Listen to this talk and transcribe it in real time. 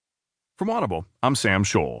From Audible, I'm Sam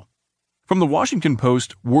Scholl. From the Washington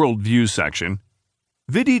Post World Views section,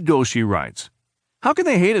 Vidhi Doshi writes, "How can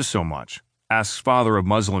they hate us so much?" asks father of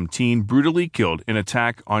Muslim teen brutally killed in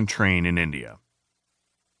attack on train in India.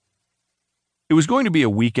 It was going to be a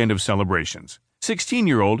weekend of celebrations.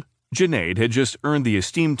 16-year-old Junaid had just earned the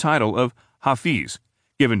esteemed title of Hafiz,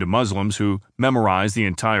 given to Muslims who memorize the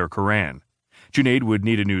entire Quran. Junaid would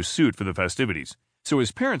need a new suit for the festivities, so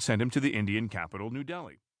his parents sent him to the Indian capital, New Delhi.